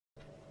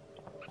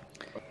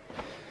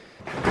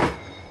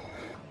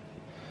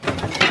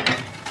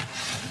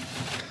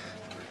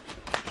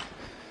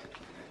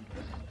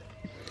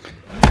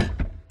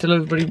Hello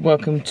everybody,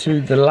 welcome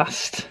to the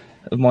last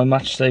of my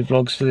Matchday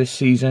vlogs for this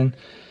season.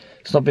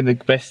 It's not been the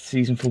best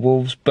season for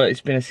Wolves, but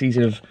it's been a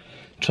season of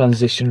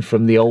transition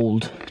from the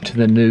old to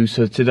the new,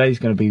 so today's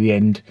going to be the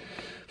end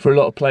for a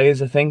lot of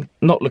players, I think.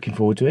 Not looking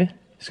forward to it.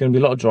 It's going to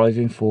be a lot of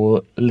driving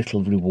for a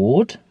little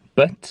reward,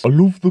 but I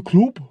love the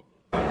club.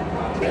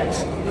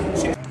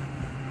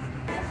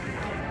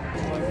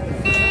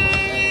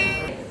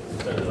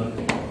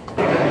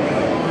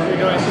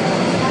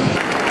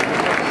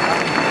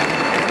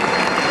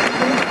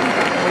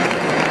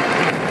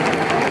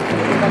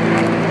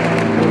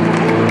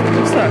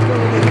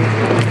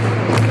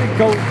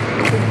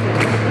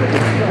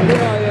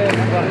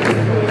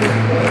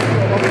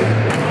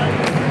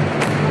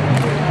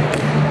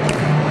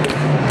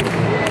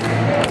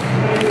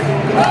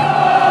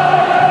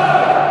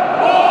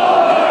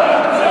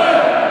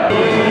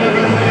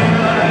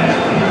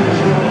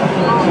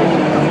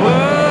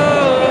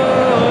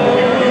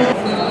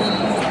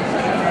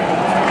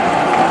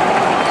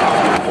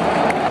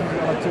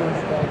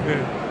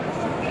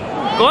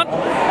 Go on.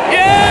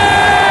 Yeah!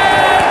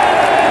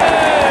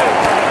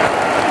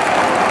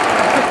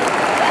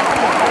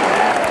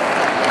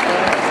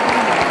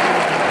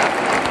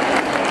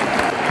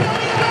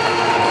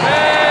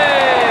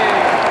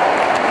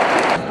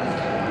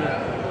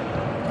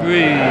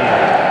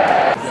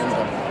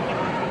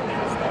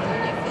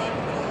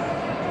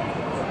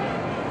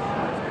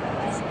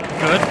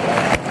 Good.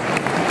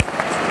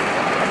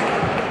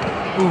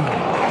 Ooh.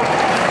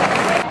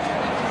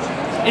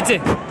 It's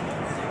it.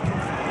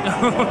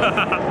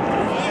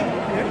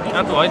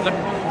 That's wide, look.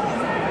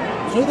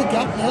 Through the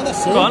gap now,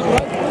 that's it. Go on.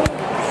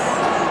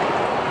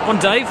 One,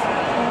 Dave.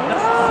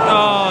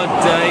 Oh,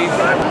 Dave.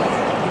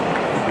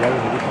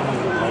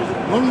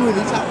 Run with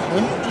it at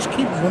them. Just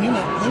keep running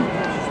at them.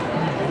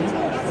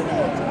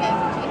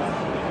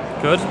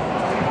 Good.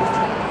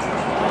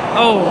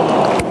 Oh.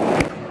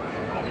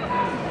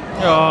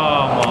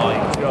 Oh my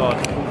God.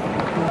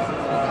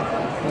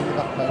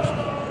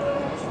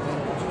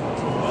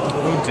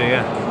 Oh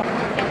dear.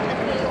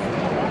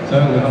 So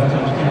the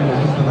half-time score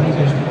is the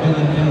latest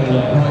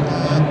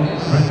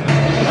Preston.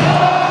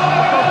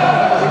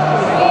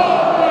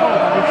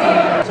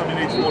 Somebody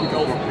needs one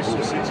goal from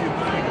Bristol City and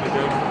what are you going to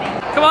do?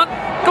 Come on,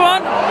 come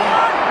on!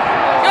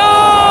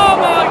 Oh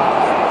my!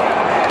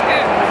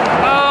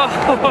 Oh!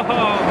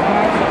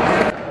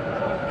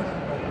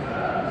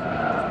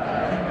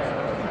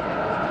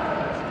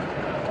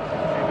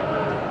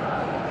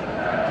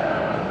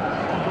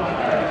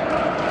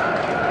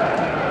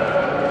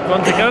 Go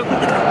on, Dicko.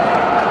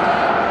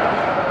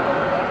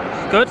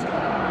 Good.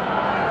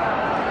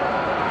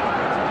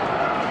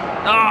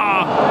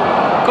 Ah!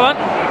 Go on.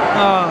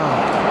 Ah!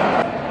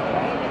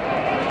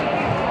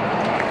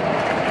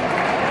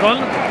 Go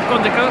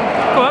on, Dicko.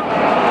 Go on.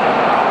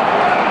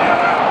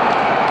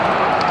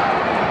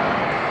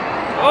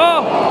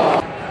 Oh!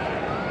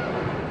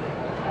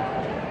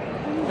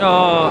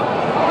 Oh!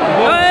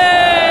 Hey!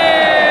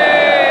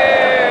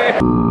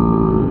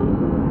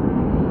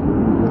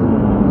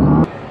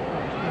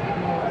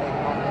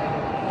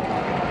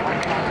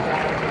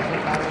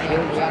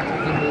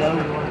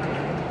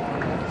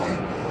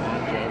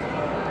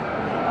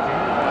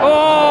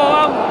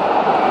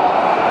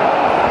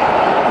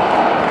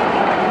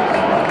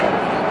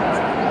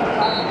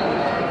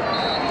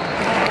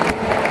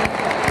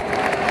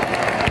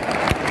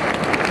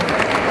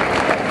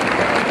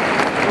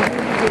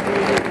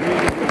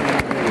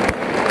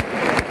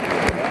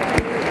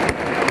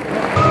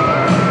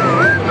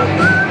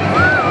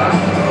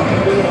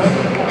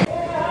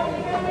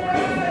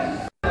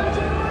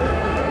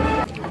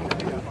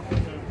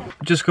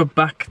 Just got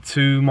back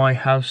to my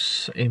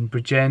house in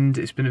Bridgend.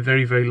 It's been a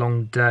very, very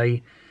long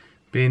day.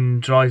 Been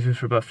driving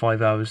for about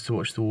 5 hours to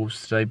watch the Wolves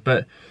today,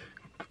 but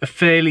a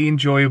fairly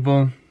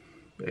enjoyable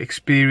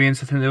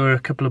experience. I think there were a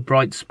couple of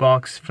bright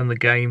sparks from the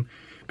game,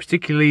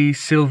 particularly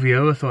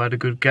Silvio. I thought had a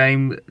good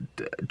game.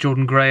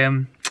 Jordan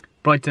Graham,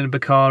 Brighton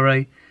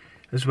Enobakhare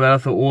as well. I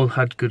thought all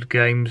had good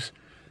games,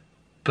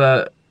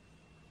 but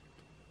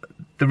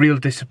the real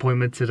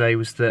disappointment today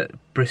was that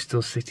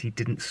Bristol City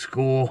didn't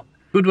score.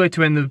 Good way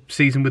to end the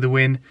season with a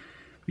win.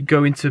 We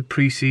go into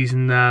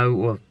pre-season now,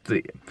 or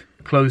the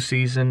close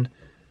season,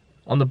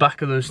 on the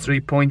back of those 3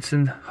 points,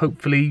 and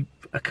hopefully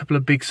a couple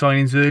of big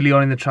signings early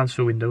on in the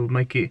transfer window will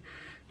make it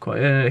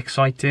quite an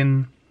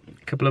exciting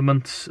couple of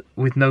months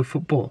with no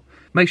football.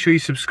 Make sure you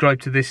subscribe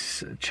to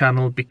this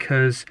channel,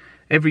 because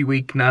every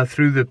week now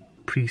through the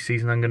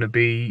pre-season I'm going to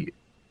be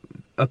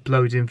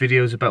uploading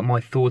videos about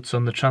my thoughts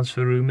on the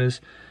transfer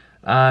rumours,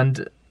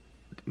 and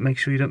make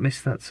sure you don't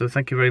miss that. So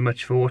thank you very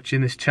much for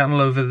watching this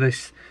channel over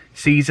this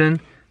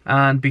season,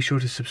 and be sure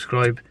to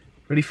subscribe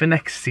ready for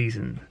next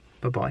season.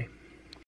 Bye bye.